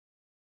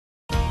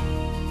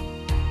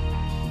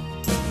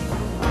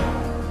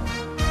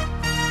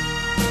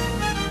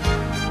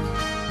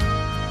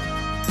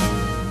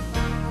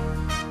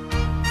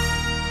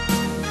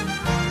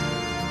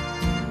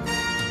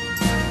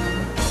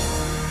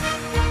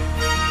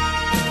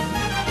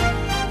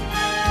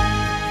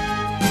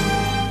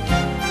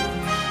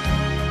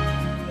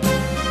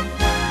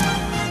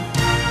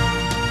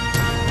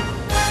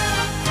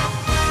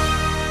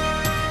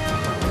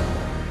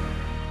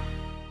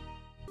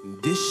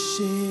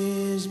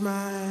is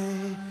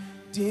my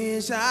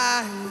desire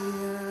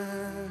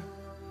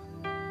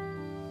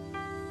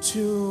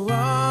to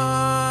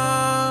honor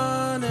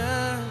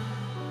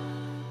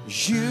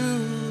you,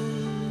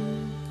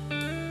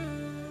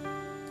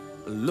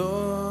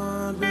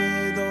 Lord,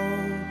 with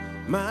all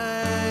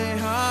my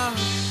heart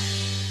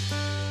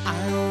I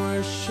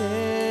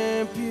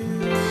worship you.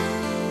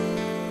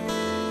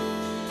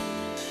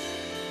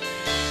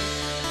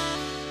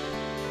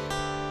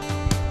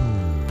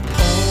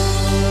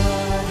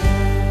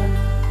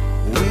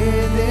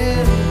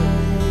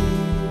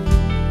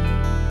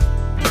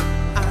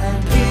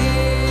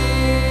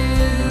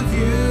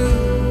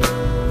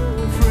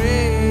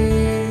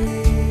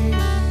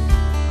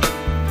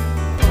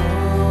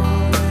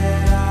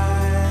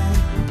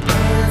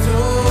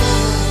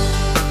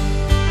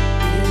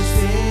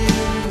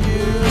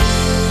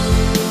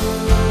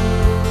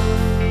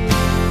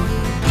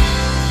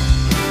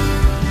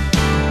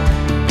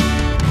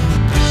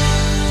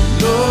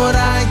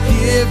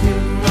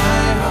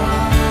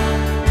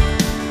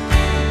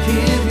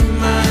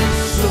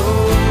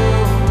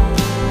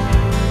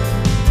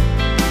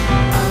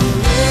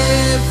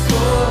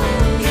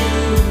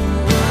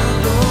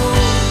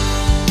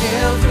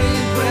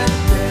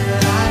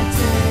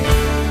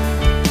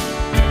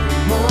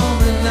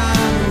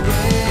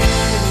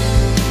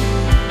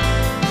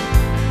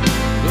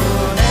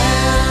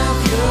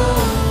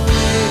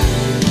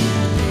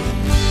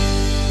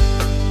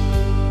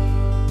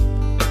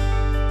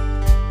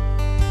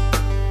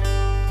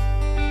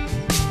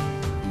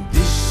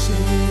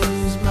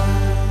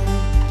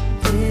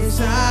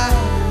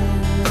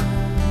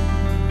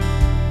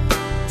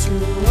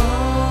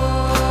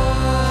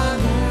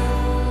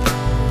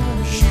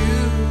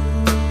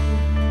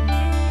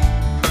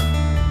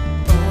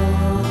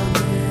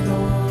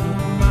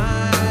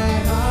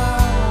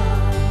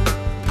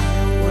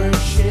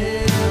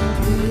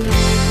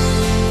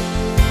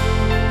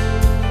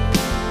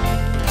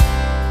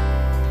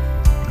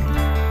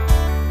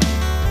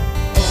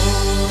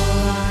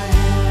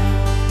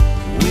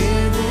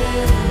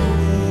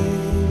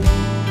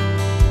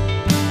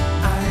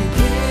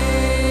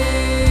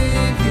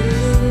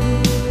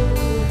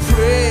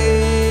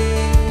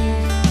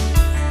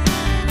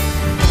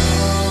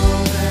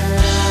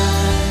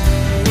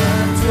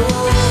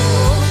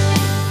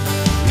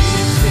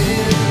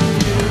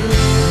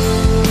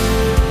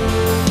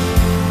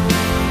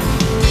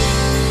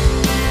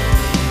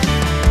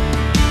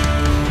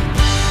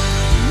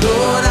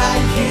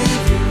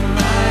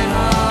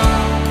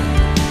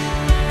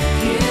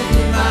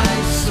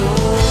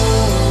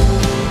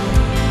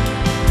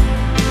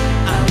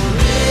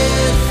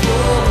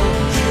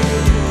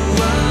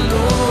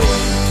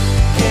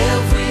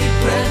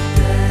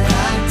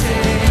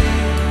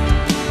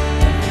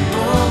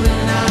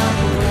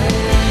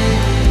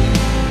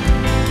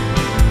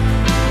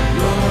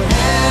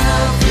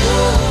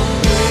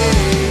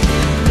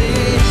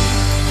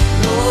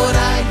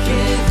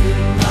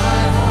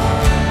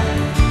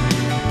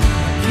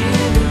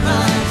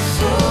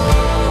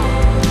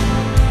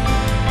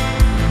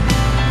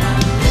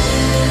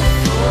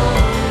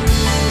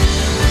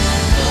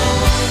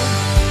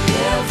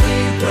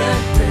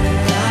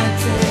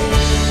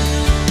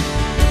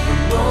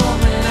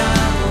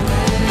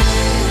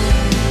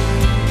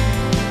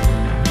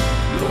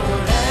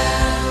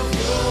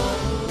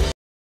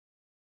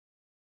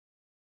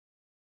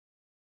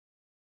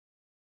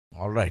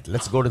 All right,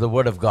 let's go to the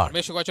Word of God.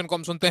 परमेश्वर का वचन को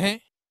हम सुनते हैं.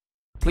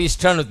 Please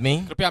turn with me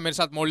कृपया मेरे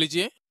साथ मोड़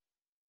लीजिए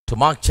to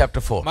Mark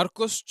chapter 4.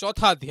 मरकुस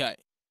चौथा अध्याय.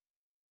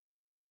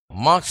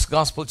 Mark's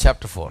Gospel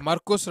chapter 4.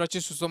 मरकुस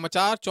रचित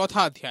सुसमाचार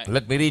चौथा अध्याय.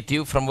 Let me read to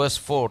you from verse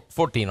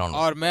 14 on.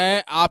 और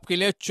मैं आपके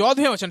लिए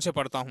 14वें वचन से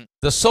पढ़ता हूँ.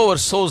 The sower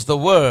sows the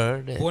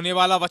word. बोने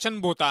वाला वचन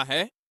बोता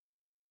है.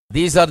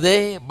 These are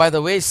they by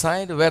the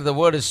wayside where the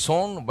word is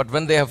sown, but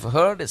when they have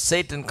heard,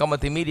 Satan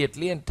cometh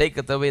immediately and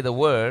taketh away the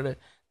word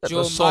that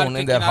was sown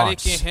in their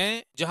hearts. के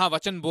हैं जहाँ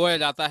वचन बोया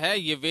जाता है,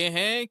 ये वे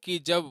हैं कि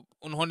जब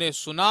उन्होंने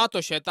सुना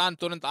तो शैतान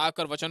तुरंत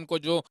आकर वचन को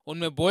जो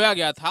उनमें बोया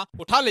गया था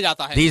उठा ले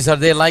जाता है. These are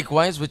they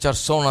likewise which are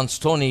sown on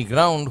stony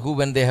ground, who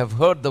when they have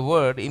heard the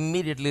word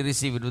immediately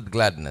receive it with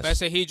gladness.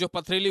 वैसे ही जो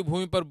पथरीली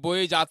भूमि पर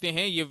बोए जाते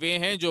हैं, ये वे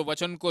हैं जो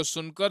वचन को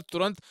सुनकर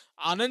तुरंत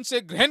आनंद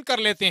से ग्रहण कर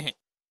लेते हैं.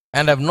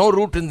 And have no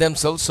root in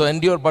themselves, so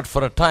endure but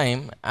for a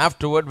time.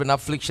 Afterward, when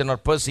affliction or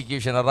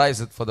persecution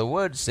ariseth for the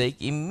word's sake,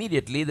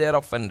 immediately they are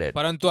offended.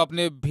 परंतु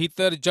अपने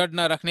भीतर जड़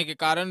न रखने के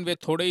कारण वे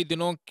थोड़े ही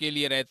दिनों के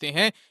लिए रहते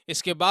हैं.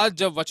 इसके बाद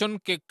जब वचन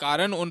के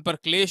कारण उन पर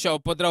क्लेश या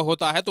उपद्रव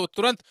होता है तो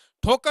तुरंत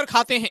ठोकर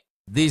खाते हैं.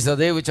 These are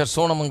they which are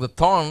sown among the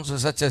thorns,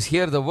 such as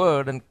hear the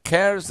word and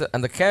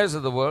the cares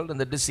of the world and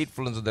the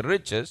deceitfulness of the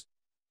riches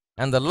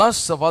and the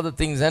lusts of other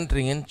things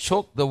entering in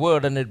choke the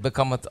word and it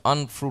becometh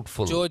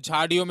unfruitful. जो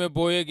झाड़ियों में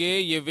बोए गए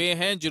ये वे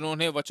हैं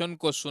जिन्होंने वचन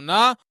को सुना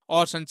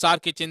और संसार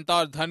की चिंता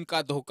और धन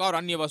का धोखा और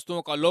अन्य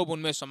वस्तुओं का लोभ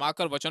उनमें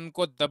समाकर वचन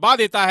को दबा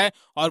देता है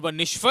और वह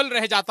निष्फल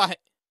रह जाता है.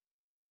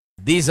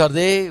 These are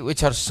they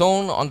which are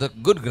sown on the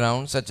good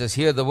ground, such as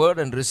hear the word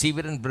and receive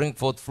it and bring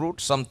forth fruit,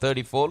 some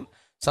 30-fold,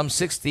 some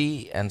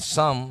 60 and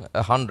some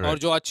और 100.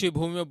 जो अच्छी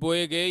भूमि में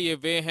बोए गए ये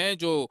वे हैं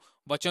जो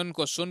वचन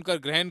को सुनकर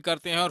ग्रहण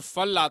करते हैं और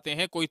फल लाते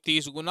हैं, कोई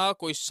 30 गुना,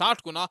 कोई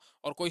 60 गुना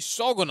और कोई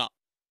 100 गुना।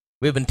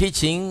 We've been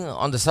teaching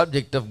on the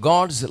subject of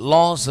God's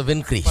laws of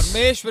increase.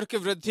 परमेश्वर की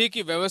वृद्धि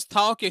की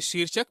व्यवस्थाओं के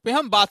शीर्षक पे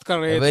हम बात कर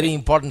रहे A थे। very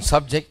important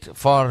subject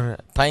for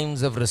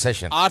times of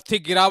recession,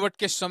 आर्थिक गिरावट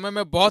के समय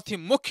में बहुत ही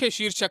मुख्य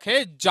शीर्षक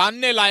है,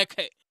 जानने लायक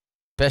है,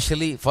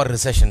 especially for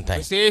recession time.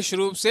 विशेष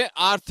रूप से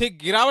आर्थिक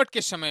गिरावट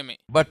के समय में।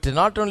 But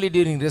not only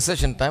during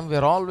recession time, we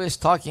are always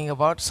talking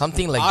about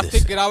something like आर्थिक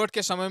this. गिरावट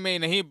के समय में ही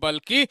नहीं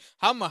बल्कि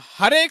हम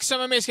हर एक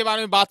समय में इसके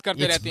बारे में बात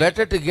करते It's रहते हैं।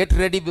 better to get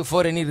ready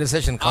before any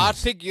recession comes.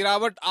 आर्थिक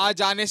गिरावट आ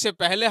जाने से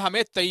पहले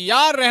हमें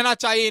तैयार रहना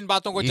चाहिए इन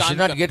बातों को You should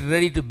not जानकर। get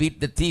ready to beat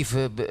the thief,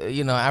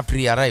 after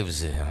he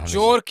arrives.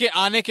 चोर के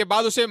आने के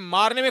बाद उसे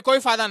मारने में कोई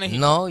फायदा नहीं।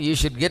 No, you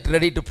should get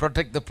ready to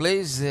protect the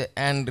place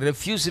and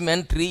refuse him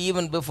entry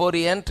even before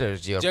he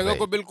enters your जगह place.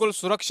 को बिल्कुल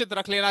सुरक्षित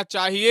रख लेना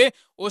चाहिए,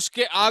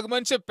 उसके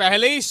आगमन से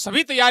पहले ही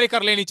सभी तैयारी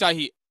कर लेनी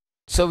चाहिए।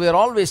 So we are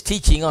always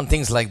teaching on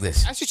things like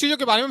this. ऐसी चीजों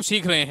के बारे में हम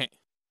सीख रहे हैं।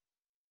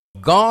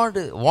 God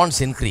wants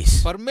increase.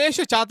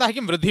 परमेश्वर चाहता है कि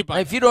हम वृद्धि Now,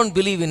 पाएं। if you don't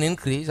believe in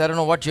increase, I don't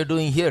know what you're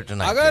doing here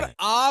tonight. अगर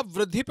आप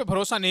वृद्धि पे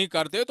भरोसा नहीं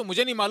करते तो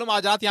मुझे नहीं मालूम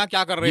आज आप यहाँ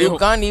क्या कर रहे You हो।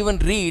 can't even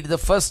read the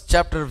first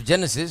chapter of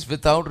Genesis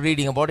without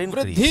reading about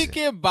वृद्धि increase.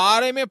 के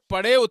बारे में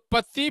पढ़े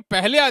उत्पत्ति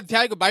पहले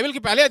अध्याय को, बाइबल के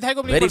पहले अध्याय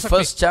को भी नहीं Very पढ़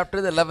सकते। first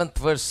chapter, the 11th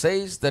verse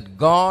says that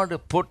God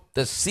put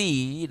the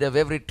seed of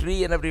every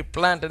tree and every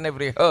plant and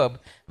every herb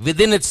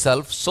within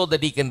itself so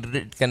that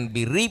it can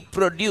be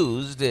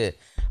reproduced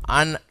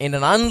in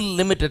an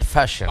unlimited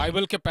fashion.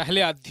 Bible के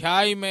पहले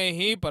अध्याय में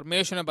ही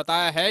परमेश्वर ने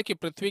बताया है कि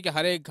पृथ्वी के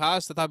हर एक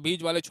घास तथा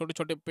बीज वाले छोटे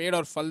छोटे पेड़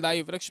और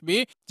फलदायी वृक्ष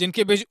भी,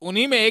 जिनके बीज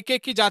उन्हीं में एक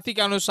एक की जाति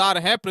के अनुसार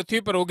है, पृथ्वी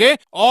पर उगे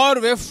और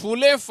वे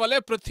फूले फले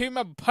पृथ्वी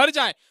में भर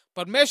जाएं।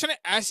 परमेश्वर ने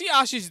ऐसी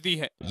आशीष दी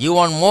है। You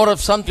want more of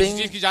किस something?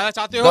 चीज की ज्यादा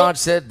चाहते हो? God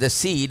said the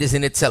seed is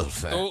in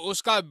itself. तो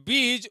उसका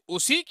बीज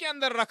उसी के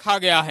अंदर रखा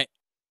गया है,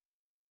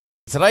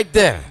 It's right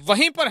there.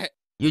 वहीं पर है।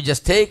 You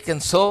just take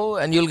and sow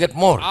and you'll get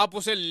more. आप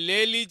उसे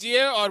ले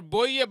लीजिए और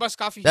बोइए, बस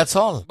काफी। That's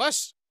all.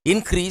 बस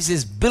Increase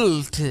is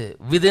built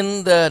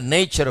within the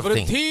nature of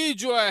things. वृद्धि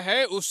जो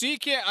है उसी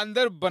के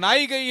अंदर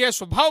बनाई गई है,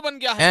 स्वभाव बन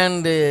गया है।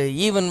 And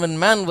even when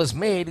man was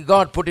made,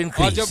 God put और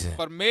increase. जब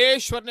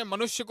परमेश्वर ने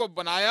मनुष्य को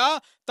बनाया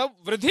तब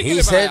वृद्धि के He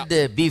लिए बनाया।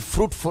 said, be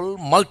fruitful,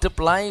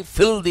 multiply,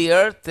 fill the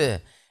earth,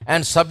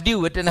 and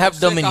subdue it and have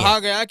उससे dominion. कहा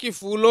गया कि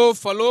फूलो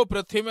फलो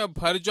पृथ्वी में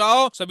भर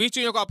जाओ, सभी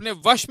चीजों को अपने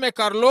वश में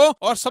कर लो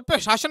और सब पे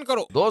शासन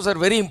करो। Those are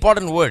very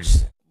important words.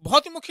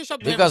 बहुत ही मुख्य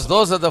शब्द हैं, Because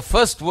those are the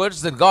first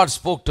words that God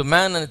spoke to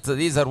man, and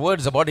these are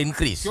words about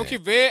increase. क्योंकि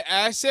वे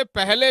ऐसे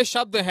पहले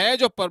शब्द हैं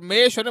जो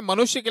परमेश्वर ने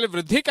मनुष्य के लिए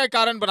वृद्धि का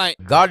कारण बनाए।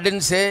 God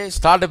didn't say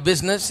start a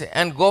business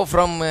and go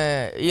from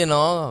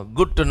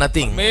good to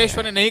nothing.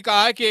 परमेश्वर ने नहीं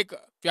कहा है कि एक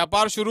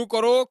व्यापार शुरू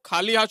करो,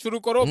 खाली हाथ शुरू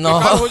करो, No.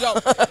 बेकार हो जाओ।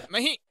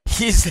 नहीं,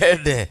 He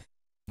said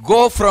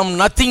go from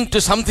nothing to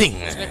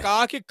something. उसने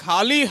कहा कि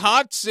खाली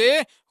हाथ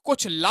से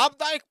कुछ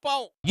लाभदायक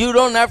पाओ। You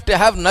don't have to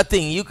have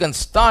nothing. You can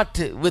start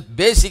with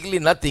basically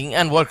nothing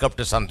and work up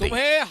to something.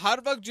 तुम्हें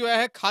हर वक्त जो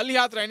है खाली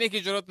हाथ रहने की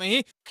जरूरत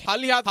नहीं,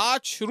 खाली हाथ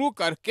शुरू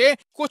करके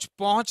कुछ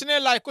पहुंचने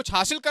लायक, कुछ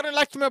हासिल करने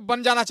लायक तुम्हें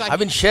बन जाना I've चाहिए।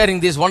 been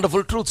sharing these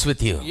wonderful truths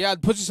with you. ये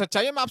अद्भुत सी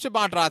सच्चाई है, मैं आपसे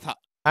बांट रहा था।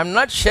 I'm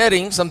not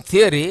sharing some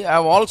theory.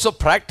 I've also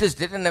practiced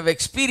it and I've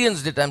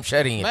experienced it. I'm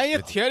sharing मैं ये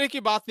it. थियोरी की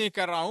बात नहीं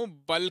कर रहा हूँ,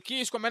 बल्कि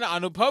इसको मैंने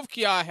अनुभव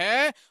किया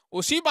है,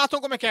 उसी बातों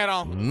को मैं कह रहा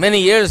हूँ।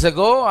 Many years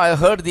ago, I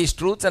heard these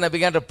truths and I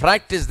began to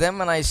practice them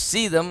and I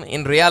see them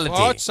in reality.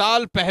 बहुत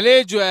साल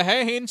पहले जो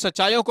है इन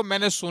सच्चाइयों को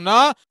मैंने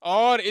सुना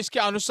और इसके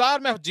अनुसार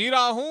मैं जी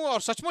रहा हूँ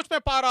और सचमुच में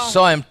पा रहा हूँ।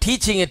 So I'm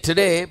teaching it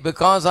today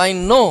because I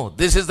know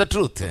this is the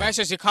truth. मैं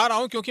इसे सिखा रहा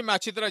हूँ क्योंकि मैं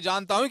अच्छी तरह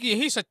जानता हूँ कि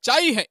यही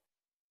सच्चाई है।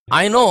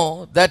 I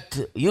know that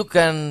you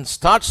can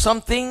start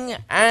something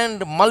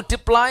and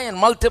multiply and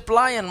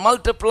multiply and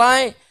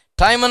multiply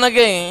time and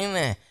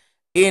again.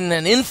 In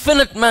an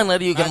infinite manner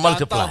you can मैं जानता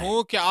multiply.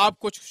 हूँ कि आप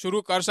कुछ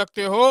शुरू कर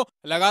सकते हो,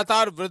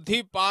 लगातार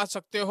वृद्धि पा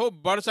सकते हो,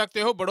 बढ़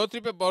सकते हो, बढ़ोतरी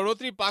पे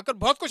बढ़ोतरी पाकर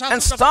बहुत कुछ And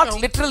हासिल कर start सकते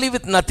हो। literally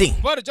with nothing.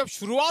 पर जब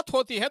शुरुआत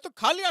होती है तो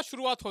खाली हाथ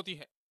शुरुआत होती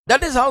है।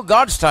 That is how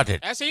God started.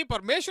 ऐसे ही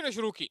परमेश्वर ने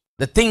शुरू की।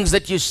 The things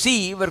that you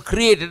see were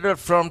created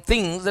from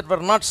things that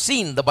were not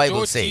seen, the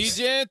Bible जो says.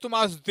 चीजें तुम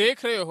आज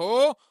देख रहे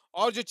हो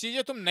और जो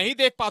चीजें तुम नहीं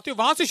देख पाते हो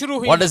वहां से शुरू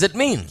हुई। What does it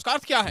mean? उसका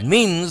अर्थ क्या है? It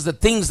means the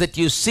things that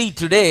you see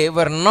today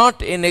were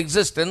not in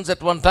existence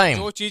at one time.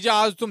 जो चीजें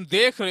आज तुम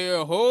देख रहे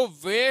हो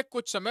वे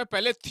कुछ समय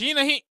पहले थी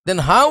नहीं। Then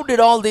how did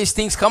all these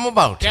things come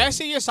about?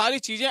 कैसे ये सारी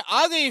चीजें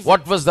आ गई?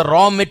 What was the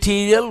raw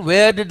material?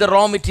 Where did the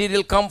raw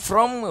material come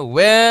from?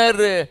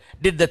 Where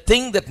did the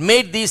thing that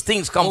made these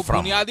things come वो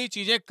from? बुनियादी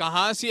चीजें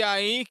कहाँ से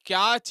आई,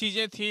 क्या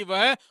चीजें थी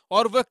वह,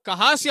 और वह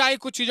कहाँ से आई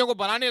कुछ चीजों को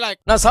बनाने लायक।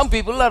 Now some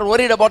people are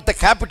worried about the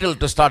capital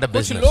to start a कुछ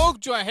business. लोग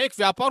जो है एक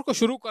व्यापार को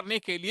शुरू करने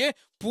के लिए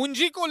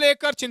पूंजी को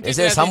लेकर They चिंतित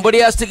say रहते हैं।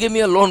 somebody has to give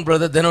me a loan,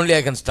 brother, then only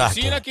I can start.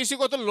 किसी न किसी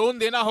को तो लोन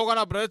देना होगा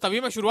ना ब्रदर,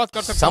 तभी मैं शुरुआत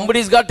कर सकता हूँ।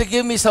 Somebody's got to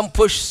give me some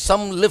push,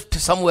 some lift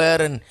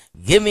somewhere and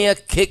give me a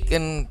kick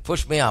and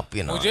push me up,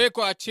 मुझे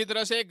को अच्छी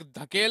तरह से एक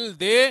धकेल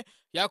दे,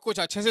 या कुछ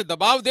अच्छे से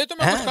दबाव दे तो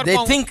मैं कुछ कर They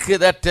पाऊं। think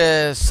that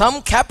some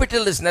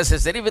capital is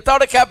necessary.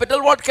 Without a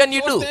capital, what can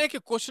you do? सोचते हैं कि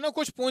कुछ ना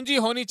कुछ पूंजी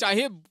होनी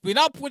चाहिए,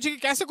 बिना पूंजी के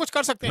कैसे कुछ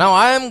कर सकते हैं। Now,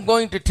 I am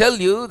going to tell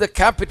you the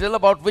capital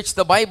about which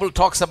the Bible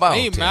talks about.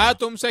 नहीं, मैं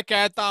तुमसे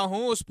कहता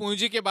हूँ उस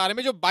पूंजी के बारे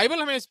में जो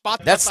बाइबल हमें इस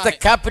बात That's बताता the है।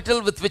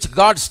 capital with which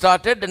God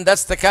started, and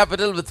that's the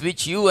capital with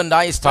which you and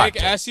I एक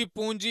started. ऐसी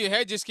पूंजी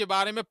है जिसके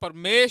बारे में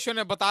परमेश्वर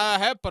ने बताया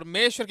है,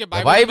 परमेश्वर के The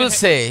बाइबल में Bible है।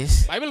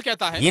 says, बाइबल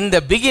कहता है in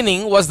the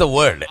beginning was the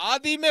Word.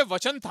 आदि में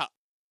वचन था,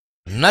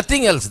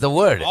 Nothing else, the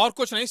Word. और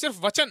कुछ नहीं, सिर्फ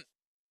वचन।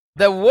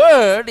 The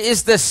Word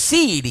is the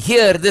seed.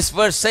 Here, this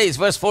verse says,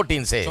 verse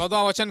 14 says.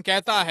 14वां वचन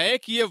कहता है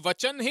कि ये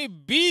वचन ही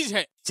बीज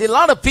है। See, a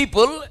lot of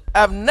people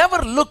have never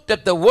looked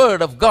at the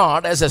Word of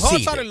God as a बहुत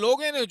seed. सारे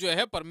लोगों ने जो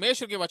है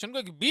परमेश्वर के वचन को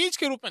एक बीज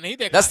के रूप में नहीं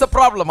देखा। That's the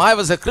problem. I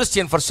was a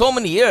Christian for so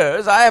many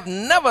years. I have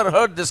never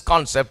heard this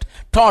concept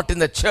taught in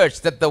the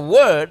church that the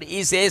Word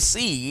is a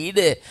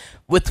seed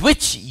with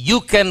which you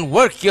can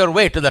work your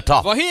way to the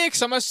top. वही एक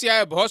समस्या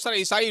है, बहुत सारे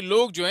ईसाई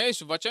लोग जो है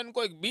इस वचन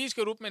को एक बीज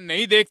के रूप में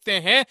नहीं देखते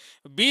हैं,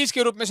 बीज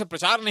के रूप में से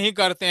प्रचार नहीं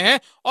करते हैं,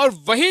 और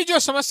वही जो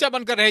समस्या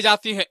बनकर रह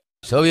जाती है।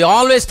 So we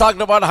always talked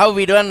about how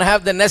we don't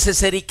have the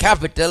necessary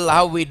capital,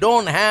 how we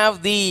don't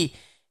have the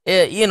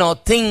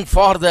thing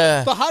for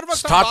the तो हर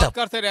वक्त हम बात startup.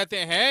 करते रहते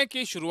हैं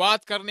कि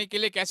शुरुआत करने के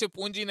लिए कैसे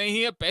पूंजी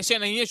नहीं है, पैसे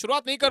नहीं है,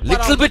 शुरुआत नहीं कर पा रहा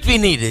Little हूं। bit we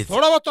need it.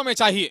 थोड़ा बहुत तो हमें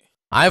चाहिए।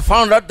 I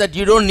found out that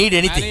you don't need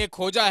मैंने anything. ये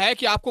खोजा है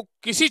कि आपको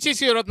किसी चीज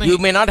की जरूरत नहीं। You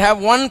may not have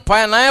one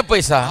naya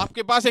paisa.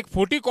 आपके पास एक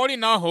फूटी कौड़ी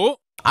ना हो,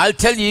 I'll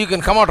tell you, you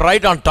can come out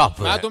right on top.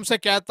 मैं तुमसे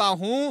कहता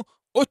हूँ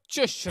उच्च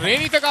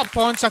श्रेणी तक आप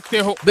पहुंच सकते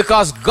हो,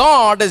 Because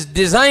God has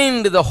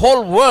designed the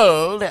whole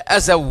world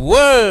as a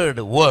word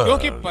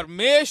क्योंकि world.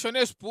 परमेश्वर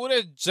ने इस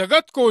पूरे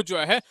जगत को जो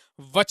है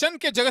वचन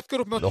के जगत के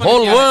रूप में The उत्पन्न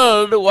whole किया है।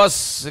 world was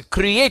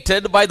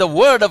created by the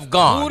word of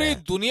God. पूरी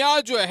दुनिया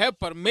जो है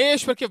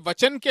परमेश्वर के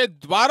वचन के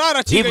द्वारा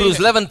रची गई Hebrews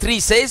है। 11:3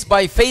 says,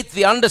 by faith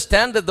we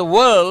understand that the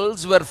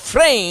worlds were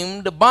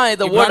framed by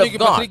the word इब्रानियों of की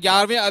पत्री God.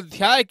 11वें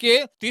अध्याय के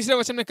 3रे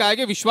वचन में कहा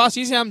गया, विश्वास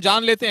ही से हम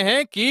जान लेते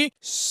हैं कि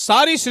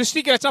सारी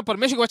सृष्टि की रचना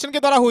परमेश्वर के वचन के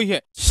द्वारा हुई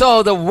है।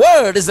 So the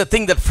word is the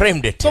thing that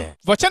framed it. तो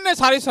वचन ने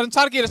सारे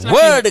संसार की रचना की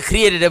Word है।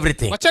 created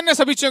everything. वचन ने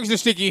सभी चीजों की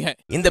सृष्टि की है।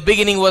 In the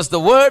beginning was the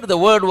Word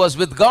was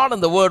with God,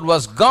 and the Word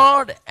was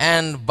God,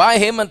 and by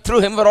Him and through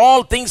Him were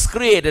all things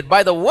created.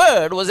 By the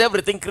Word was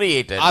everything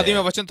created. आदि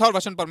में वचन था और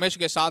वचन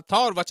परमेश्वर के साथ था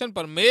और वचन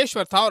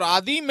परमेश्वर था और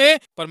आदि में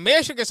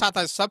परमेश्वर के साथ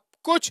था, सब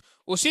कुछ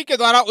उसी के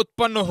द्वारा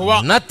उत्पन्न हुआ।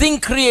 Nothing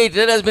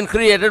created has been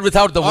created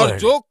without the और Word.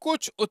 जो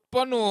कुछ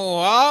उत्पन्न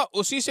हुआ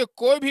उसी से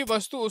कोई भी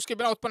वस्तु उसके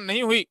बिना उत्पन्न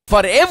नहीं हुई।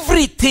 For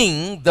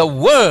everything, the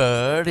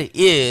Word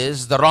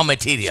is the raw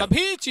material.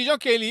 सभी चीजों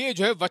के लिए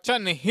जो है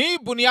वचन ही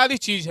बुनियादी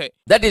चीज है।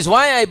 That is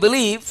why I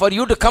believe for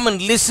you to come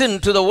and listen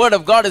to the Word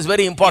of God is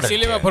very important.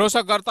 इसीलिए मैं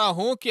भरोसा करता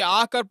हूँ कि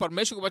आकर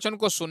परमेश्वर के वचन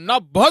को सुनना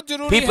बहुत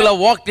जरूरी People है। have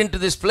walked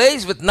into this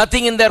place with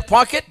nothing in their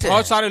pocket.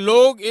 बहुत सारे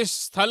लोग इस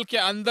स्थल के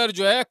अंदर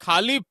जो है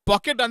खाली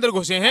पॉकेट अंदर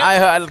घुसे हैं।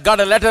 I got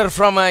a letter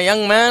from a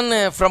young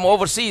man from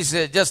overseas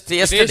just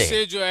देश yesterday.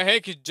 से जो है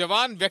कि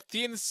जवान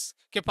व्यक्ति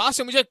के पास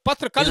से मुझे एक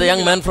पत्र कल He's a young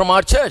मिला। man from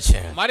our church.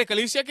 हमारे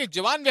कलीसिया के एक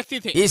जवान व्यक्ति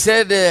थे। He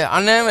said,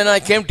 Anna, when I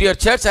came to your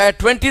church, I had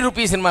 20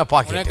 rupees in my उन्होंने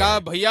pocket. कहा,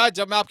 भैया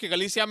जब मैं आपके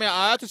कलीसिया में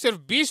आया तो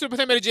सिर्फ 20 रुपए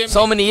थे मेरी जेब में।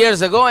 So many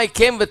years ago, I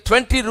came with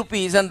 20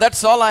 rupees and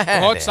that's all I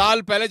बहुत had.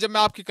 साल पहले जब मैं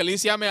आपकी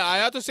कलीसिया में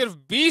आया तो सिर्फ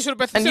 20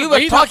 रुपए थे, And सिर्फ you were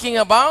वही था। talking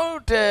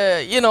about,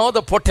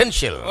 the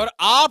potential. और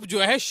आप जो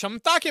है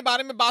क्षमता के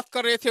बारे में बात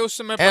कर रहे थे उस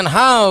समय पर। And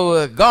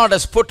how God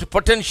has put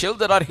potential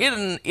that are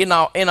hidden in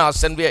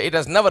us and it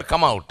has never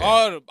come out.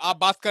 और आप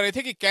बात कर रहे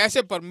थे कि कैसे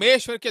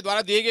परमेश्वर के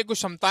द्वारा दिए गए कुछ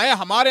क्षमताएं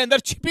हमारे अंदर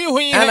छिपी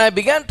हुई And हैं। I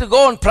began to go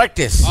and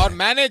practice. और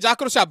मैंने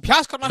जाकर उसे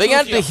अभ्यास करना शुरू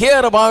Began to किया।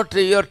 hear about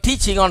your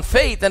teaching on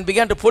faith and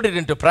began to put it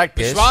into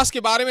practice. विश्वास के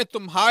बारे में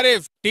तुम्हारे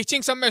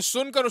टीचिंग सब में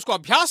सुनकर उसको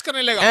अभ्यास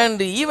करने लगा।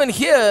 And even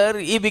here,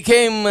 he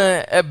became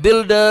a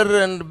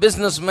builder and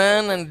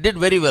businessman and did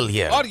very well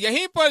here. और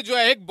यहीं पर जो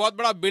है एक बहुत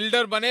बड़ा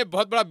बिल्डर बने,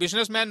 बहुत बड़ा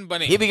बिजनेसमैन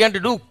बने। He began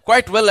to do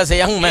quite well as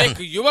a young man. एक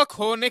युवक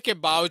होने के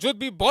बावजूद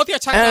भी बहुत ही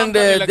अच्छा काम And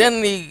करने लगे।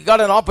 then he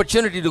got an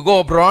opportunity to go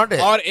abroad.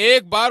 और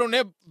एक बार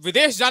उन्हें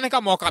विदेश जाने का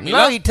मौका मिला।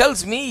 Now he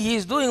tells me he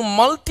is doing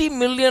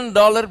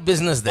multi-million-dollar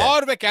business there.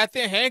 और वे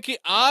कहते हैं कि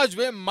आज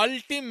वे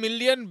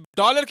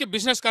 $multi-million के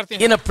बिजनेस करते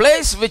हैं। In a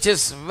place which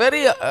is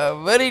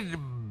very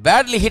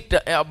badly hit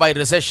by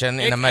recession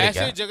in एक America.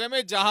 ऐसी जगह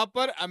में जहां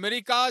पर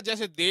अमेरिका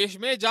जैसे देश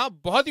में जहां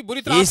बहुत ही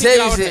बुरी तरह He से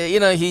गिरावट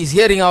says, है। he's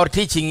hearing our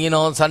teaching,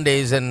 on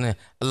Sundays and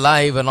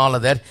live and all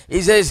of that.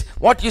 He says,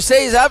 what you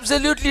say is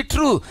absolutely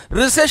true.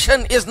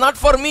 Recession is not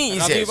for me, he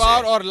says.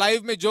 रविवार और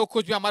लाइव में जो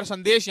कुछ भी हमारे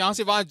संदेश यहाँ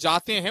से वहां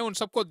जाते हैं उन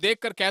सबको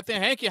देखकर कहते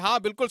हैं कि हाँ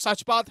बिल्कुल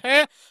सच बात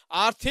है,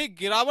 आर्थिक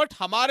गिरावट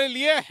हमारे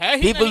लिए है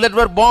ही People नहीं। that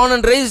were born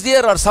and raised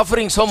here are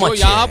suffering so जो much.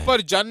 यहाँ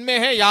पर जन्मे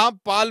हैं, यहाँ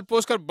पाल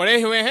पोस कर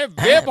बड़े हुए हैं,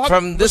 वे बहुत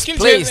From this मुश्किल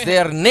झेल place, रहे they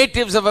हैं। are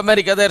natives of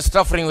America, they are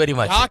suffering very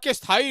much. यहाँ के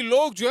स्थायी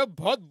लोग जो है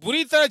बहुत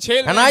बुरी तरह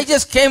झेल And रहे I हैं।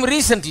 just came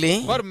recently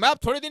और मैं अब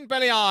थोड़े दिन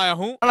पहले यहाँ आया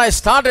हूँ and I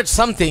started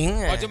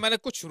something और जब मैंने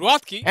कुछ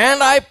शुरुआत की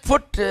and I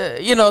put,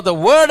 the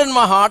word in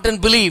my heart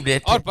and believed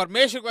it. और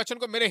परमेश्वर के वचन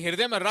को मेरे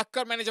हृदय में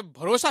रखकर मैंने जब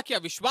भरोसा किया,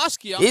 विश्वास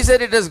किया, He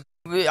said it has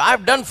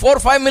I've done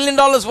 $4-5 million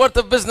worth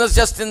of business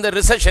just in the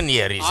recession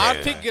year, he said.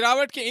 आर्थिक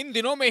गिरावट के इन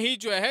दिनों में ही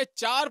जो है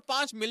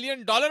 4-5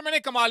 मिलियन डॉलर मैंने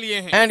कमा लिए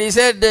हैं। And he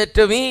said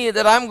to me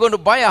that I'm going to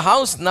buy a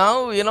house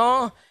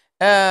now,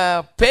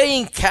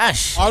 paying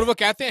cash. और वो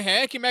कहते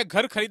हैं कि मैं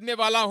घर खरीदने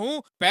वाला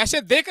हूँ,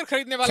 पैसे देकर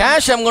खरीदने वाला हूँ।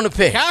 Cash I'm going to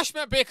pay. Cash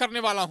में पे करने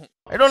वाला हूँ।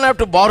 I don't have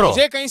to borrow.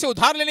 मुझे कहीं से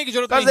उधार लेने की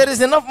जरूरत Because नहीं there है।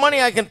 is enough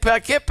money I can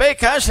pay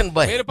cash and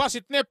buy. मेरे पास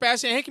इतने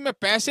पैसे हैं कि मैं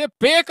पैसे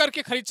पे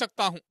करके खरीद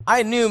सकता हूँ।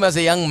 I knew him as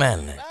a young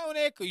man. मैं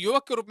उन्हें एक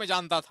युवक के रूप में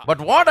जानता था। But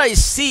what I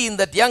see in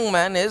that young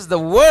man is the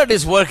word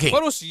is working.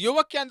 पर उस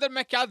युवक के अंदर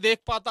मैं क्या देख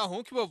पाता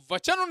हूँ कि वो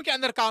वचन उनके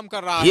अंदर काम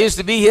कर रहा He है।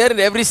 used to be here in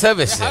every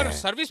service. Her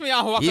service में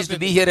यहाँ हुआ He used to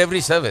करते be थे। here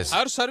every service.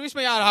 Her service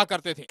में यहाँ रहा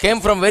करते थे। Came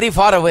from very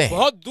far away.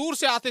 बहुत दूर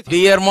से आते थे।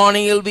 Be here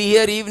morning, he'll be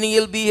here, evening,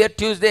 he'll be here,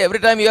 Tuesday. Every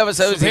time you have a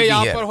service, सुबह he'll be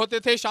यहाँ here. पर होते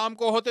थे, शाम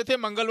को होते थे,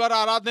 मंगलवार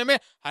आराधना में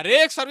हर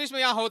एक सर्विस में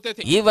यहाँ होते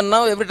थे। Even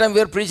now, every time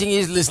we are preaching, he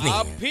is listening.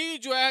 अब भी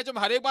जो है जब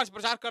हर एक बार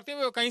प्रचार करते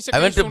हैं वो कहीं से I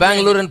went to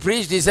Bangalore and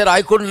preached. He said,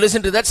 I couldn't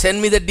listen to that.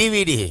 Send me the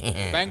DVD.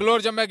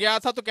 Bangalore जब मैं गया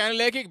था तो कहने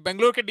लगे कि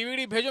बेंगलोर के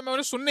डीवीडी भेजो, मैं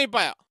उन्हें सुन नहीं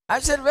पाया। I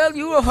said, well,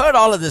 you have heard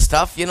all of this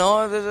stuff.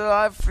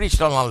 I've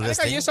preached on all मैंने this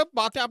कहा ये thing. सब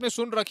बातें आपने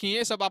सुन रखी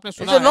हैं, सब आपने He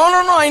सुना said,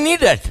 है। no, I need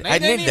that. I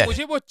नहीं, need that.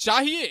 मुझे वो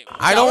चाहिए।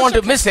 I don't want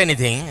to miss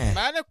anything.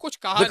 मैंने कुछ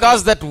कहा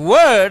Because that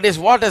word is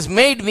what has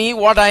made me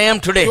what I am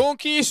today.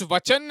 क्योंकि इस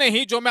वचन ने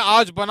ही जो मैं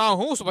आज बना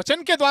हूँ उस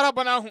वचन के द्वारा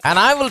बना हूँ। And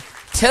I will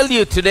tell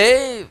you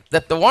today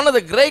that one of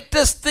the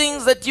greatest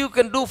things that you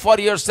can do for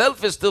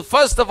yourself is to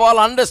first of all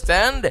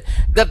understand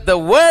that the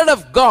word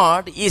of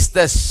God is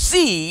the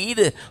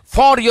seed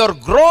for your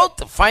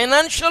growth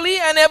financially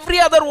and every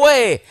other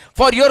way.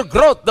 For your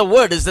growth, the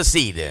word is the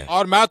seed.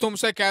 और मैं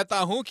तुमसे कहता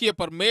हूँ कि ये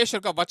परमेश्वर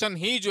का वचन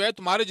ही जो है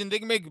तुम्हारी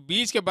जिंदगी में एक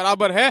बीज के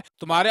बराबर है।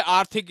 तुम्हारे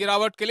आर्थिक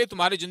गिरावट के लिए,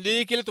 तुम्हारी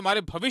जिंदगी के लिए,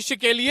 तुम्हारे भविष्य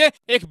के लिए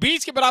एक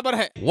बीज के बराबर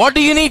है। What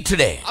do you need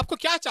today? आपको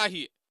क्या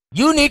चाहिए?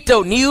 You need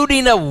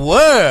a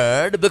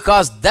word,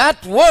 because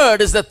that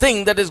word is the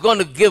thing that is going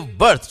to give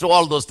birth to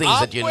all those things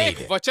that you आपको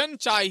need. एक वचन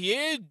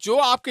चाहिए जो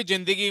आपकी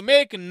जिंदगी में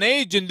एक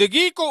नई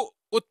जिंदगी को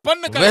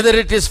उत्पन्न करे। Whether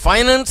it is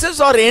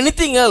finances or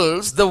anything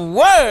else, the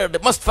word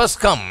must first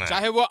come.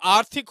 चाहे वो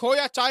आर्थिक हो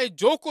या चाहे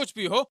जो कुछ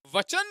भी हो,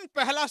 वचन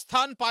पहला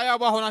स्थान पाया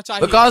हुआ होना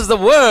चाहिए। Because the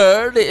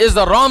word is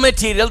the raw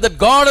material that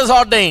God has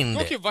ordained.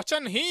 क्योंकि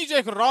वचन ही जो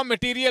एक रॉ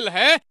मटेरियल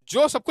है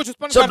जो सब कुछ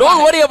उत्पन्न So करता don't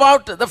है। worry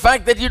about the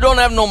fact that you don't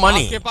have no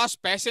money. आपके पास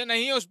पैसे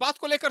नहीं है, उस बात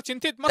को लेकर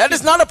चिंतित मत That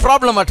is not a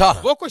problem at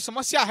all. वो कोई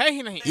समस्या है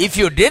ही नहीं। If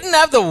you didn't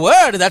have the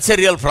word, that's a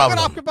real अगर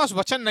problem. आपके पास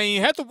वचन नहीं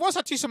है तो वो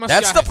सच्ची समस्या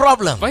That's है। the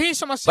problem. वही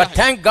समस्या But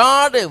thank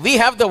God we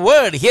have the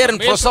word here in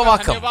परमेश्वर का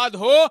Pursavakam. धन्यवाद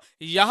हो,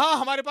 यहाँ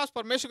हमारे पास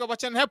परमेश्वर का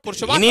वचन है। In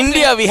पुरुषवाक्यम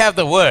India we have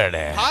the word.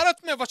 Bharat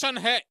में वचन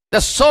है।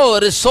 The sower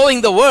is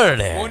sowing the word.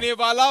 बोने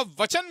वाला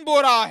वचन बो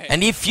रहा है।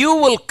 And if you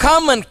will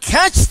come and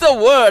catch the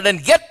word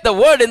and get the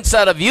word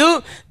inside of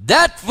you,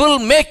 that will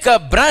make a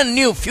brand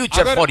new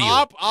future अगर for you.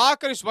 आप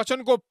आकर इस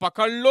वचन को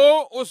पकड़ लो,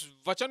 उस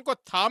वचन को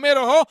थामे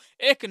रहो,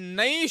 एक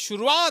नई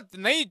शुरुआत,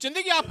 नई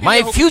जिंदगी आपकी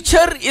My होगी।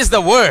 future is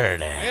the word.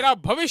 मेरा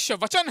भविष्य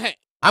वचन है।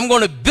 I'm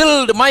going to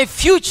build my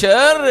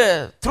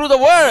future through the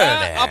मैं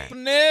word.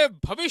 अपने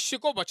भविष्य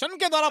को वचन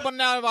के द्वारा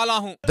बनने वाला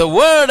हूँ। The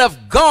word of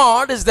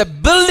God is the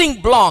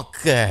building block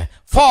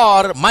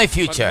for my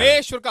future.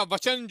 परमेश्वर का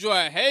वचन जो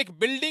है एक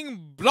बिल्डिंग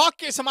ब्लॉक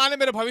के समान है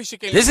मेरे भविष्य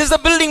के लिए। This is the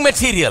building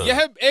material.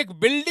 यह एक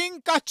बिल्डिंग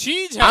का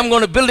चीज है। I'm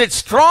going to build it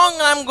strong,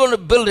 I'm going to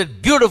build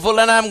it beautiful,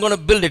 and I'm going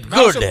to build it मैं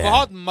good. उसे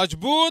बहुत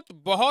मजबूत,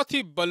 बहुत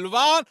ही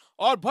बलवान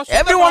और बहुत सुंदर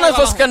Every one बनाने of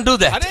us वाला can do हूँ।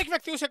 that. हर एक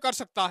व्यक्ति उसे कर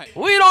सकता है।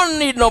 We don't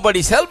need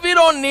nobody's help. We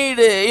don't need,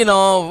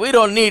 we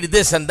don't need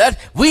this and that.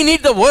 We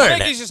need the हमें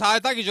word. किसी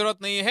सहायता की जरूरत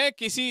नहीं है,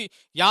 किसी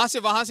यहाँ से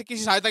वहां से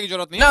किसी सहायता की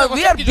जरूरत नहीं Now है।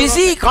 we are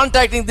busy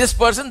contacting this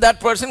person, that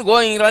person,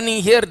 going,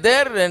 running here,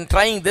 there, and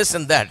trying this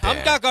and that.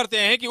 हम क्या करते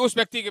हैं कि उस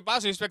व्यक्ति के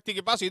पास, इस व्यक्ति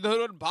के पास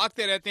इधर-उधर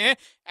भागते रहते हैं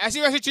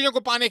ऐसी वैसी चीजों को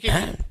पाने के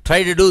लिए।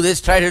 Try to do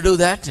this, try to do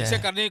that. इसे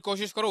करने की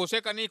कोशिश करो, उसे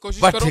करने की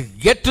कोशिश But करो।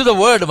 get to the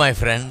word, my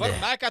friend. पर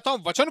मैं कहता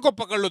हूँ वचन को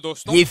पकड़ लो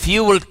दोस्तों। If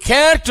you will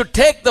care to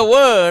take the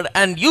word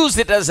and use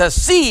it as a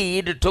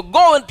seed to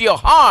go into your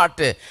heart,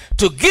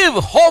 to give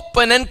hope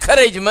and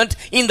encouragement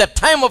in the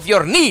time of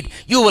your need,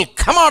 you will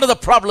come out of the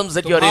problems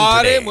that you are in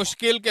तुम्हारे today.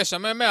 मुश्किल के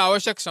समय में,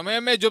 आवश्यक समय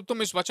में जब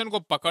तुम इस वचन को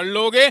पकड़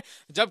लोगे,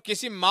 जब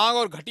किसी मांग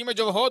और घटी में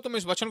जब हो तुम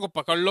इस वचन को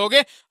पकड़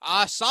लोगे,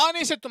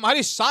 आसानी से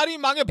तुम्हारी सारी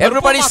मांगे भरपूर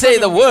Everybody मात्रा say में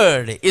the होंगी।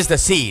 word is the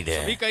seed.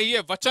 भी कहिए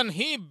वचन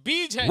ही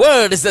बीज है।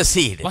 Word is the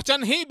seed.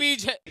 वचन ही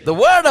बीज है। The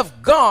word of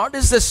God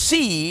is the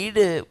seed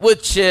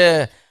which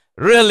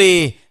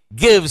really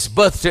gives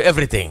birth to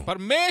everything.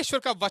 परमेश्वर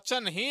का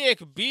वचन ही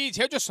एक बीज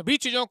है जो सभी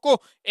चीजों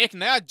को एक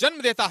नया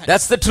जन्म देता है।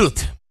 That's the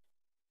truth.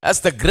 That's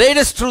the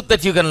greatest truth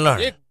that you can learn.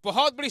 एक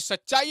बहुत बड़ी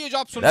सच्चाई है जो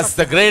आप सुन That's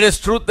सकते the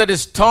greatest truth that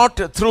is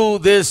taught through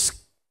this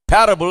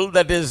parable,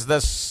 that is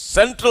the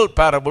central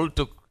parable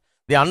to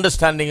the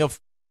understanding of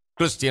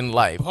Christian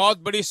life. बहुत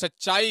बड़ी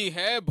सच्चाई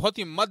है, बहुत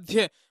ही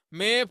मध्य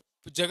में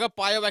जगह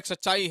पाया हुआ एक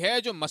सच्चाई है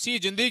जो मसीह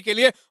जिंदगी के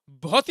लिए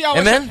बहुत ही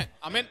आवश्यक Amen. है।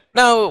 आमीन।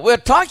 Now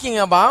we're talking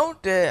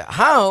about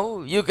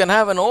how you can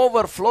have an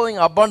overflowing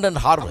abundant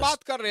हम harvest.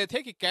 बात कर रहे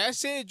थे कि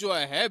कैसे जो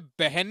है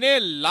बहने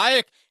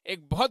लायक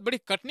एक बहुत बड़ी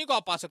कटनी को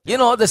आप पा सकते You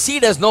हैं। know, the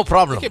seed has no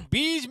problem. देखिए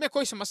बीज में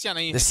कोई समस्या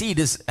नहीं The है, seed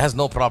has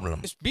no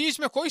problem. इस बीज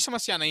में कोई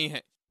समस्या नहीं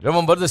है।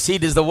 Remember, the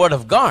seed is the word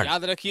of God.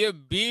 याद रखिए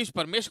बीज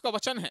परमेश्वर का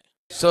वचन है।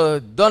 So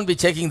don't be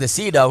checking the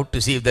seed out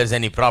to see if there's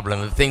any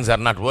problem, if things are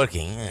not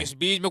working. इस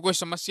बीज में कोई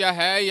समस्या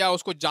है या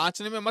उसको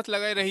जांचने में मत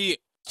लगाए रहिए,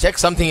 Check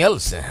something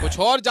else. कुछ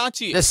और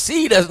जांचिए। The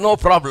seed has no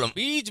problem.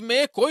 बीज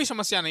में कोई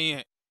समस्या नहीं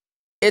है,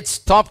 It's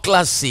top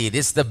class seed.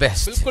 It's the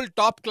best. बिल्कुल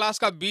टॉप क्लास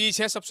का बीज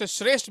है, सबसे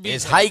श्रेष्ठ बीज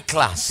It's है, high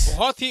class.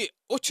 बहुत ही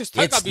उच्च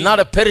स्तर का It's बीज not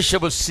है। a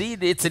perishable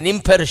seed. It's an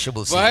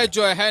imperishable वह seed.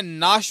 जो है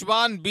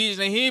नाशवान बीज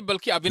नहीं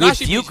बल्कि If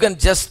अविनाशी you बीज है। can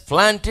just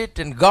plant it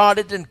and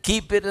guard it and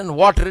keep it and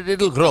water it,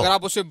 it'll grow. अगर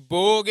आप उसे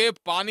बोगे,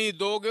 पानी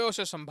दोगे,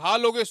 उसे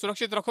संभालोगे,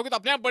 सुरक्षित रखोगे तो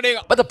अपने आप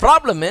बढ़ेगा। But the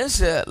problem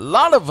is, a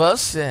lot of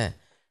us,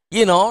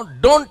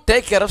 don't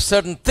take care of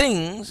certain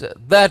things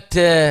that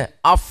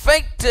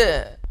affect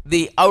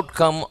the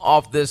outcome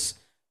of this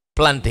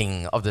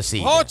planting of the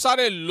seed. बहुत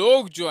सारे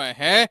लोग जो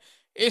है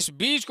इस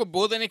बीज को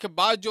बो देने के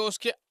बाद जो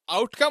उसके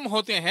आउटकम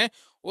होते हैं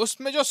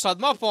उसमें जो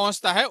सदमा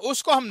पहुंचता है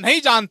उसको हम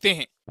नहीं जानते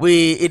हैं,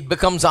 It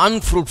becomes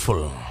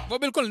unfruitful. वो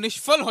बिल्कुल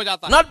निष्फल हो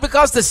जाता है। Not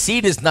because the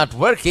seed is not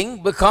working,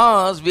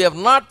 because we have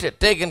not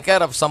taken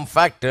care of some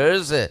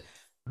factors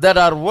that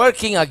are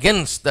working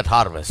against that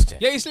harvest.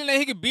 ये इसलिए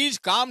नहीं कि बीज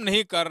काम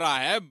नहीं कर रहा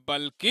है,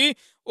 बल्कि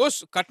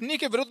उस कटनी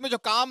के विरुद्ध में जो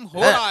काम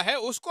हो रहा है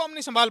उसको हम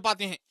नहीं संभाल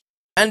पाते हैं।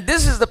 And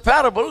this is the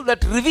parable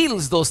that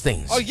reveals those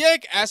things. और ये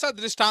एक ऐसा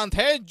दृष्टांत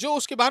है जो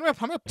उसके बारे में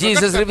हमें प्रकट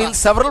Jesus करता है।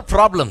 reveals several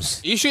problems.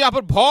 यीशु यहाँ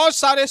पर बहुत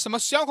सारे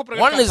समस्याओं को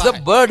प्रकट One is करता the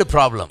है। bird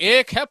problem.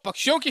 एक है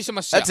पक्षियों की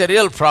समस्या, That's a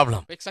real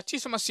problem. एक सच्ची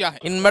समस्या है।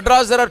 In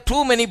Madras, there are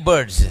too many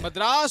birds.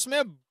 Madras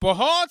में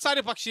बहुत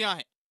सारे पक्षियां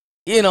हैं,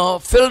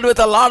 Filled with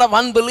a lot of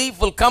unbelief,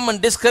 will come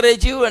and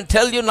discourage you and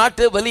tell you not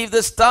to believe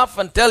this stuff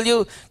and tell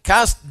you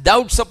cast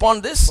doubts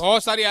upon this.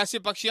 बहुत सारी ऐसी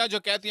पक्षियां जो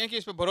कहती हैं कि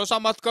इस पे भरोसा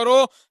मत करो,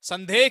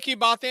 संदेह की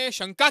बातें,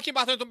 शंका की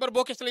बातें तुम पर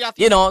बो के चली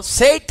जाती हैं।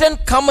 Satan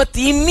cometh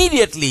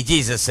immediately,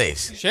 Jesus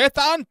says.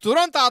 शैतान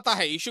तुरंत आता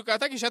है, यीशु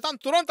कहता है कि शैतान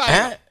तुरंत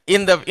आएगा।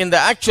 In the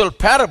actual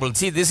parable,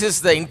 see, this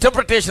is the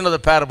interpretation of the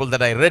parable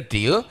that I read to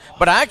you,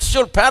 but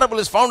actual parable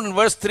is found in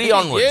verse 3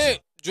 onwards. ये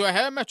जो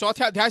है मैं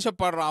चौथे अध्याय से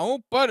पढ़ रहा हूँ,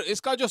 पर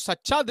इसका जो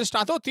सच्चा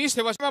दृष्टांत है वो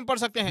 30वें वचन में हम पढ़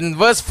सकते हैं। In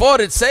verse 4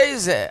 it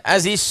says,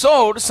 as he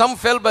sowed, some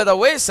fell by the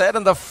wayside,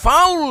 and the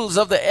fowls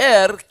of the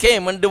air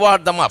came and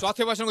devoured them up.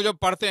 चौथे वचन को जब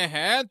पढ़ते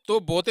हैं तो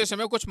बोते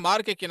समय कुछ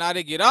मार्ग के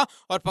किनारे गिरा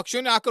और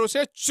पक्षियों ने आकर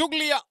उसे चुग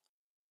लिया।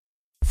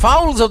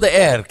 Fowls of the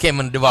air came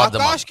and devoured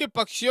them up. आकाश के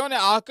पक्षियों ने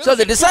आकर So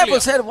the उसे चुग लिया।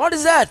 disciples said, what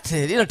is that?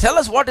 Tell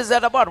us what is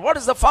that about? What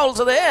is the fowls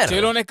of the air?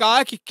 चेलों ने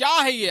कहा कि क्या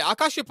है ये,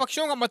 आकाश के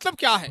पक्षियों का मतलब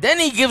क्या है? Then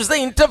he gives the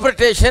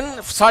interpretation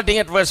starting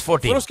at verse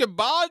 14. और उसके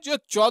बाद जो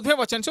 14वें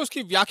वचन से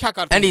उसकी व्याख्या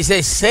करते And हैं। he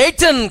says,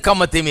 Satan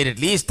cometh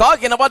immediately. He's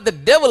talking about the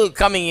devil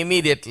coming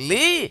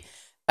immediately,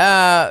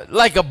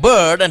 like a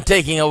bird and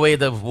taking away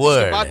the उसके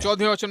word. बाद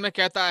 14वें वचन में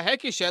कहता है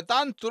कि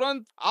शैतान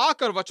तुरंत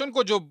आकर वचन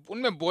को जो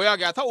उनमें बोया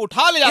गया था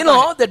उठा ले जाता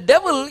है। The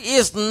devil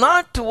is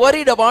not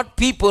worried about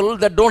people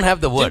that don't have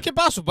the word, जिनके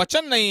पास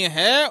वचन नहीं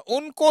है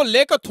उनको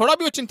लेकर थोड़ा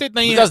भी वो चिंतित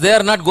नहीं है, because they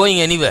are not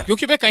going anywhere.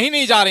 क्योंकि वे कहीं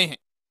नहीं जा रहे हैं।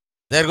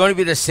 They're going to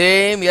be the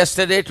same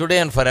yesterday, today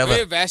and forever.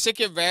 वे वैसे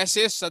के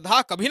वैसे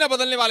सदा कभी ना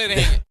बदलने वाले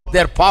रहेंगे।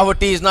 Their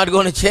poverty is not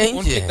going to change.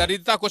 उनकी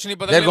दरिद्रता कुछ नहीं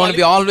They're बदलने going to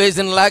be वाली। always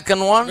in lack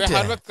and want. वे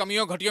हर वक्त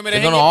कमियों घटियों में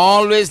They're going to रहेंगे,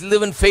 always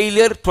live in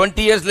failure.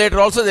 20 years later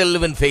also they'll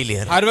live in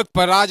failure. हर वक्त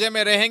पराजय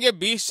में रहेंगे,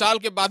 20 साल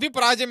के बाद भी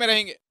पराजय में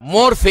रहेंगे।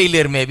 More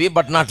failure maybe,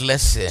 but not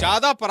less.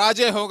 ज्यादा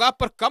पराजय होगा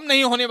पर कम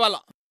नहीं होने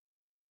वाला।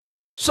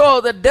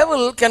 So the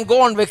devil can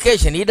go on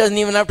vacation. He doesn't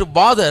even have to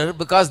bother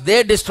because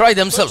they destroy तो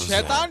themselves.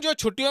 शैतान जो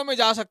छुट्टियों में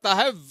जा सकता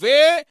है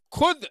वे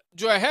खुद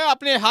जो है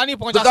अपने हानि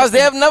पहुंचा Because सकते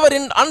they हैं। have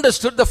never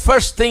understood the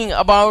first thing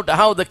about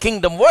how the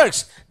kingdom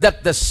works,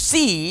 that the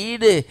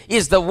seed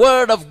is the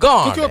word of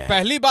God. क्योंकि वो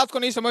पहली बात को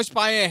नहीं समझ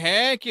पाए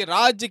हैं कि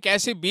राज्य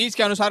कैसे बीज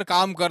के अनुसार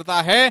काम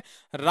करता है।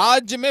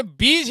 राज्य में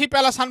बीज ही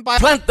पहला स्थान पाया,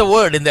 Plant the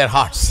word in their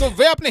hearts. तो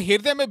वे अपने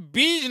हृदय में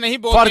बीज नहीं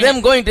For बोते हैं।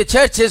 them, going to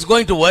church is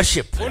going to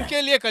worship.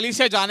 उनके लिए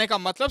कलीसिया जाने का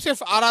मतलब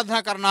सिर्फ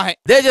आराधना करना है।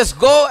 They just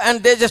go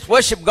and they just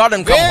worship God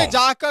and come way home.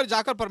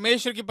 जाकर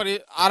परमेश्वर की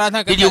आराधना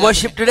Did करते you हैं।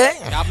 worship today?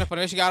 क्या आपने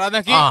परमेश्वर की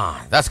आराधना की?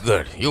 Ah, that's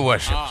good. You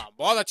worship. हाँ,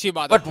 बहुत अच्छी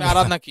बात है, आपने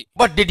आराधना की।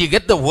 But did you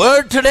get the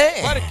word today?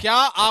 पर क्या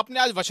आपने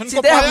आज वचन See,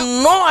 को they have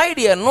पाया? no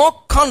idea, no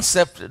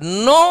concept,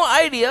 no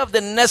idea of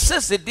the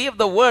necessity of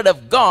the word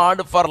of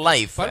God for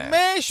life.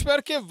 परमेश्वर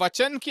के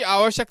वचन की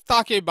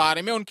आवश्यकता के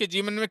बारे में उनके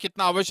जीवन में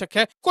कितना आवश्यक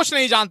है कुछ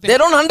नहीं जानते। They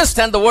don't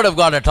understand the word of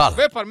God at all.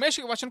 वे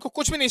परमेश्वर के वचन को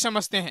कुछ भी नहीं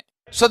समझते हैं।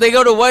 So they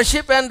go to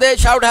worship and they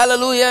shout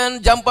hallelujah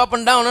and jump up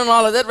and down and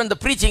all of that. When the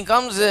preaching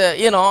comes,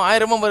 I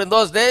remember in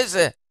those days,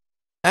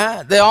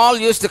 they all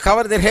used to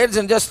cover their heads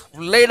and just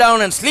lay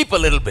down and sleep a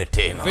little bit.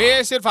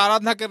 वे सिर्फ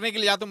आराधना करने के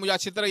लिए जाते, मुझे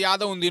अच्छी तरह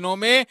याद है उन दिनों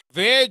में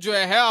वे जो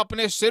है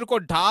अपने सिर को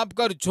ढांप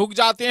कर झुक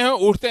जाते हैं,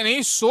 उठते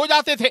नहीं, सो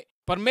जाते थे।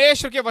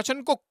 परमेश्वर के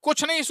वचन को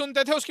कुछ नहीं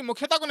सुनते थे, उसकी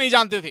मुख्यता को नहीं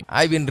जानते थे।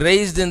 I've been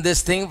raised in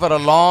this thing for a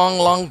long,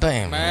 long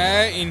time.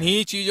 मैं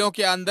इन्हीं चीजों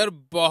के अंदर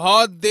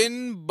बहुत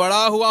दिन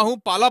बड़ा हुआ हूँ,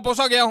 पाला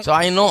पोसा गया हूँ, So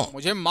I know.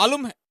 मुझे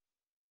मालूम है।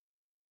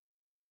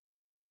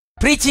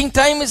 Preaching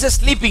time is a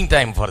sleeping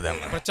time for them.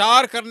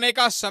 प्रचार करने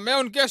का समय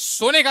उनके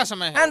सोने का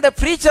समय है। And the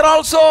preacher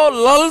also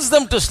lulls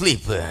them to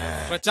sleep.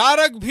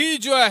 प्रचारक भी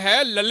जो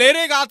है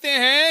ललेरे गाते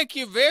हैं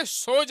कि वे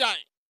सो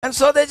जाएं। And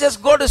so they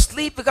just go to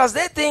sleep because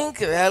they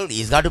think, well,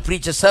 he's got to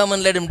preach a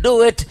sermon, let him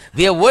do it.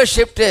 We have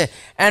worshipped,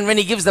 and when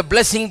he gives the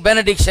blessing,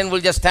 benediction, we'll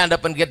just stand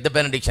up and get the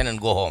benediction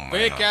and go home.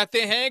 वे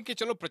कहते हैं कि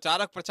चलो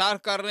प्रचारक प्रचार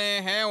कर रहे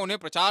हैं, उन्हें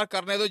प्रचार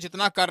करने दो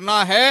जितना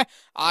करना है,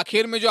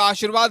 आखिर में जो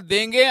आशीर्वाद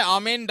देंगे,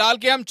 आमीन डाल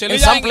के हम चले In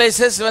जाएंगे। some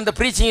places, when the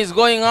preaching is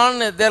going on,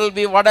 there will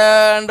be water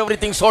and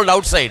everything sold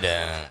outside.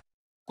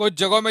 कुछ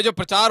जगहों में जो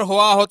प्रचार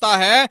हुआ होता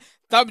है,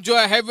 तब जो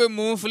है वे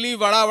मूंगफली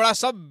वड़ा वड़ा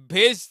सब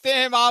भेजते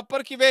हैं वहां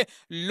पर कि वे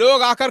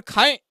लोग आकर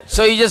खाएं।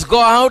 So you just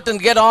go out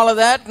and get all of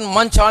that and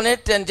munch on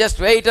it and just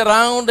wait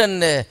around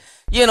and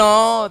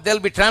they'll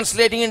be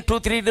translating in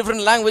 2-3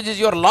 different languages.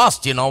 You're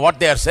lost, what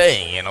they are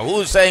saying,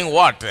 who's saying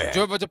what.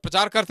 जो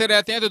प्रचार करते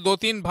रहते हैं तो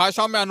 2-3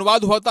 भाषाओं में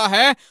अनुवाद होता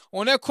है,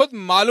 उन्हें खुद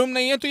मालूम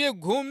नहीं है तो ये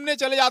घूमने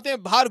चले जाते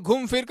हैं, बाहर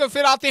घूम फिर कर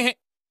फिर आते हैं।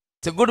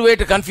 It's a good way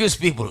to confuse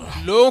people.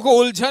 लोगों को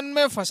उलझन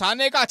में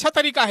फंसाने का अच्छा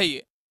तरीका है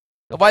ये।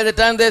 So by the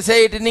time they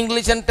say it in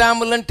English and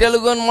Tamil and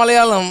Telugu and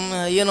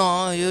Malayalam, you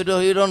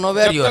don't know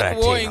where you are at.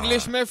 वो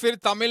इंग्लिश में फिर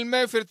तमिल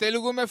में फिर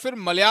तेलुगु में फिर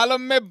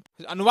मलयालम में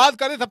अनुवाद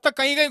करे तब तक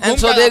कहीं कहीं घूम And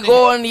so they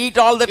go and eat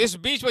all the. इस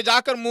बीच में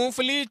जाकर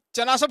मूंगफली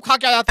चना सब खा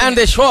के आ जाते हैं। And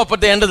they show up at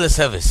the end of the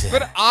service.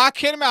 फिर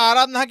आखिर में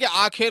आराधना के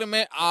आखिर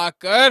में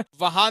आकर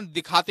वहां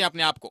दिखाते हैं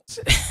अपने आप को।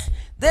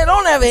 They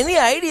don't have any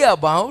idea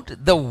about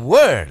the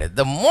word.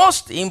 The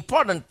most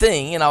important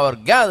thing in our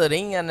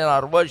gathering and in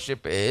our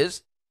worship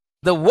is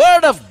the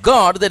word of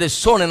God that is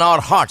sown in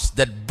our hearts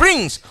that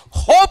brings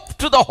hope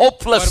to the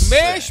hopeless.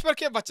 परमेश्वर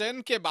के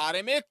वचन के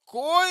बारे में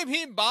कोई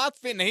भी बात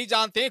वे नहीं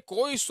जानते,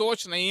 कोई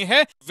सोच नहीं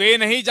है। वे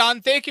नहीं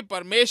जानते कि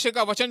परमेश्वर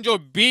का वचन जो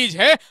बीज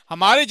है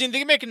हमारी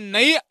जिंदगी में एक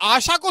नई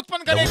आशा को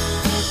उत्पन्न करेगा।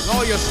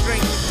 Know your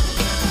strength.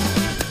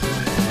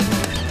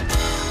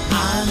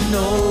 I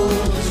know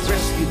He's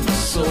rescued my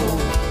soul.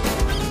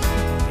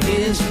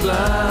 His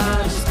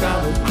blood has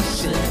covered my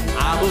sin.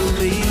 I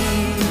believe.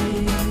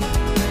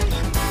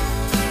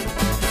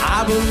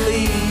 I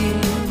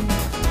believe.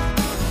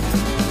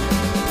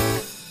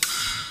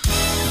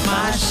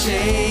 My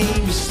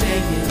shame is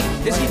taken.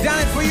 Is He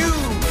dying for you?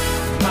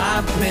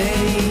 My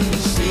pain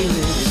is sealed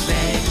in His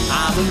name.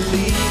 I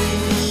believe.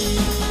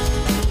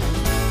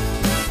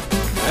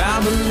 I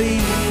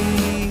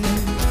believe.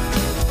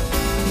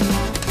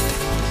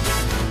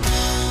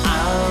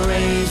 I'll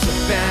raise a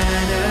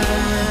banner.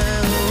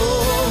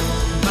 Oh,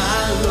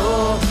 my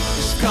Lord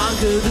has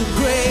conquered the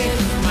grave.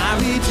 My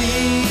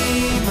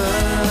Redeemer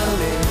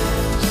lives.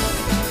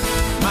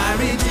 My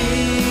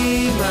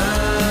Redeemer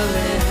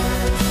lives.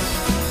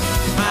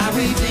 My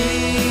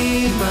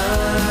Redeemer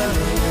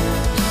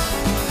lives.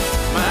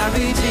 My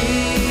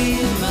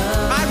Redeemer.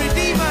 My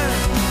Redeemer.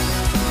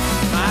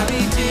 My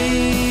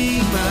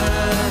Redeemer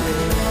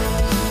lives.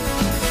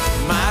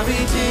 My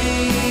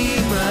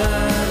Redeemer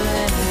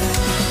lives.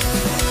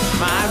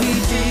 My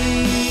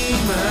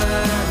Redeemer.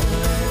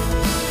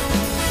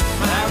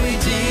 My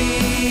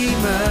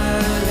Redeemer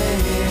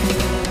lives.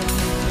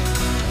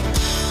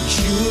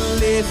 You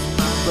lift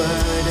my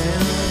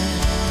burden.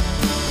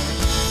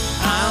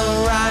 I'll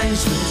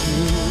rise with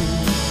you.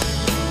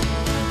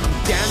 I'm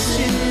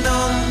dancing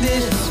on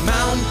this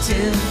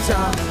mountain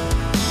top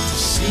to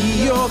see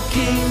your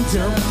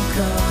kingdom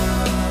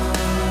come.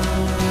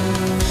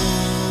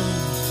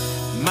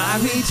 My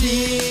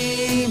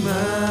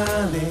Redeemer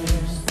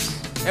lives.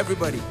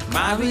 Everybody.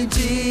 My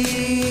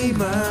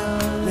Redeemer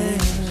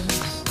lives.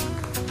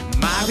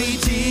 My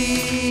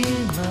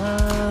Redeemer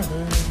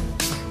lives.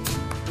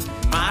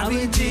 My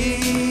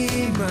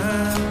Redeemer